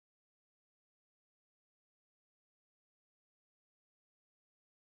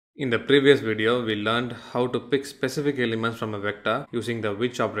In the previous video, we learned how to pick specific elements from a vector using the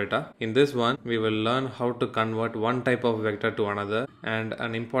which operator. In this one, we will learn how to convert one type of vector to another, and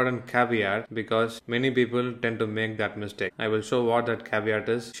an important caveat because many people tend to make that mistake. I will show what that caveat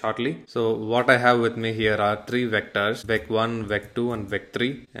is shortly. So what I have with me here are three vectors, vec1, vec2 and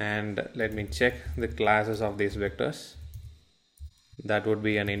vec3, and let me check the classes of these vectors. That would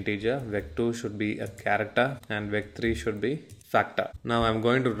be an integer, vec2 should be a character and vec3 should be factor. Now I'm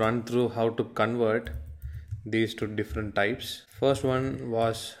going to run through how to convert these to different types. First one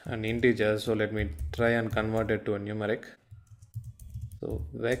was an integer, so let me try and convert it to a numeric. So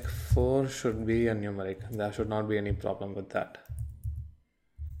vec4 should be a numeric, there should not be any problem with that.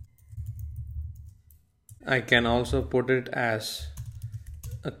 I can also put it as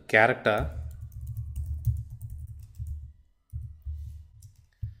a character.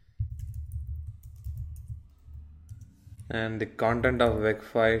 And the content of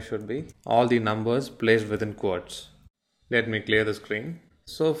vec5 should be all the numbers placed within quotes. Let me clear the screen.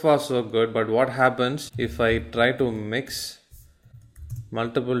 So far so good, but what happens if I try to mix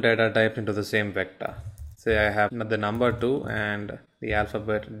multiple data types into the same vector? Say I have the number 2 and the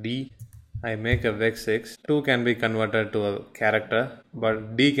alphabet D. I make a vec6. 2 can be converted to a character,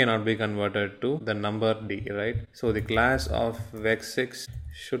 but D cannot be converted to the number D, right? So the class of vec6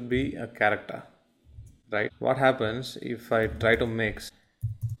 should be a character. Right? What happens if I try to mix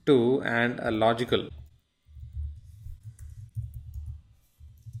 2 and a logical?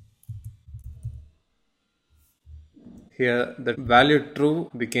 Here the value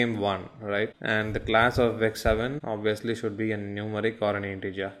true became 1, right? And the class of vec7 obviously should be a numeric or an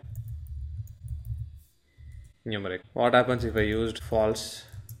integer. Numeric. What happens if I used false?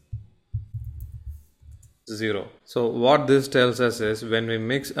 0. So what this tells us is when we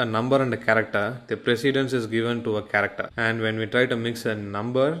mix a number and a character, the precedence is given to a character, and when we try to mix a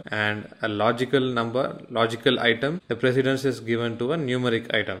number and a logical item, the precedence is given to a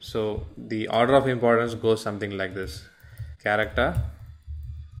numeric item. So the order of importance goes something like this: character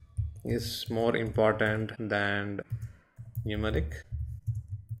is more important than numeric,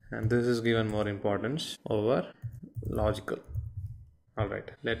 and this is given more importance over logical.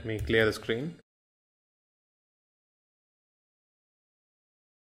 Alright, let me clear the screen.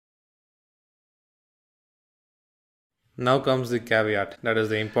 Now comes the caveat, that is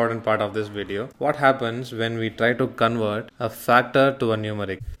the important part of this video. What happens when we try to convert a factor to a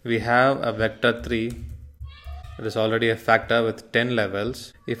numeric? We have a vector 3, it is already a factor with 10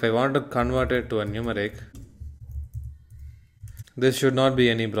 levels. If I want to convert it to a numeric, this should not be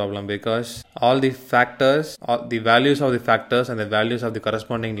any problem because all the factors, the values of the factors and the values of the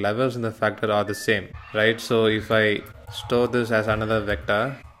corresponding levels in the factor are the same, right? So if I store this as another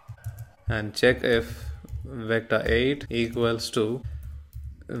vector and check if vector 8 equals to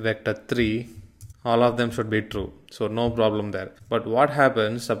vector 3, all of them should be true, so no problem there. But what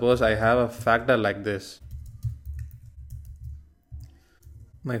happens, suppose I have a factor like this.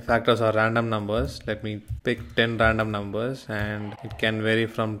 My factors are random numbers. Let me pick 10 random numbers and it can vary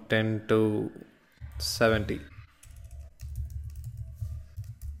from 10 to 70.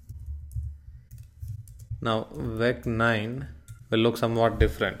 Now vec9 will look somewhat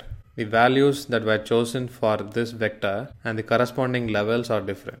different. The values that were chosen for this vector and the corresponding levels are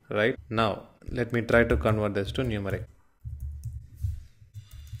different, right? Now let me try to convert this to numeric.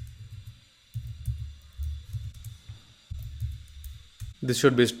 This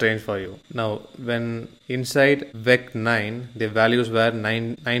should be strange for you. Now when inside vec9 the values were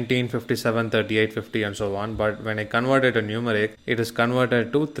 19, 57, 38, 50 and so on, but when I convert it to numeric, it is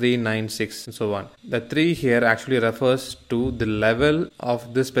converted to 3, 9, 6 and so on. The 3 here actually refers to the level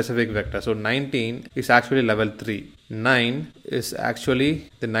of this specific vector. So 19 is actually level 3. 9 is actually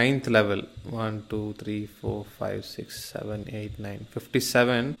the 9th level. 1, 2, 3, 4, 5, 6, 7, 8, 9.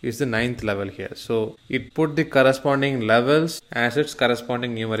 57 is the 9th level here. So it put the corresponding levels as its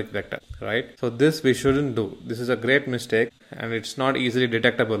corresponding numeric vector, right? So this we shouldn't do. This is a great mistake and it's not easily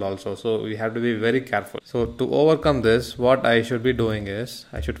detectable also. So we have to be very careful. So to overcome this, what I should be doing is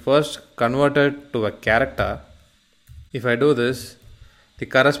I should first convert it to a character. If I do this, the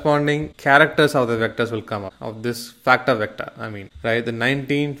corresponding characters of the vectors will come up, of this factor vector, right? The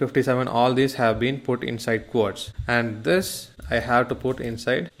 19, 57, all these have been put inside quotes, and this I have to put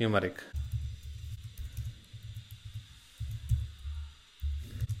inside numeric.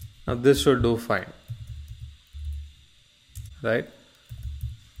 Now this should do fine, right?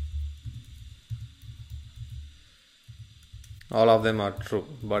 All of them are true,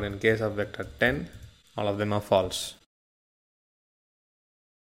 but in case of vector 10, all of them are false.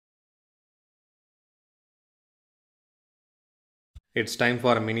 It's time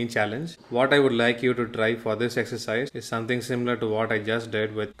for a mini challenge. What I would like you to try for this exercise is something similar to what I just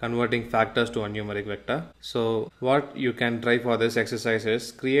did with converting factors to a numeric vector. So what you can try for this exercise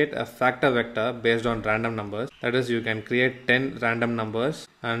is create a factor vector based on random numbers. That is, you can create 10 random numbers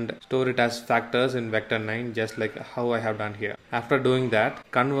and store it as factors in vector 9, just like how I have done here. After doing that,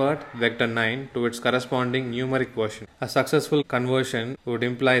 convert vector 9 to its corresponding numeric version. A successful conversion would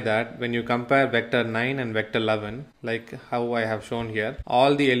imply that when you compare vector 9 and vector 11, like how I have shown here,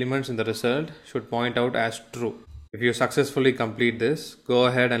 all the elements in the result should point out as true. If you successfully complete this, go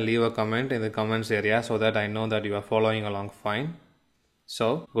ahead and leave a comment in the comments area so that I know that you are following along fine.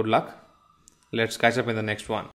 So, good luck. Let's catch up in the next one.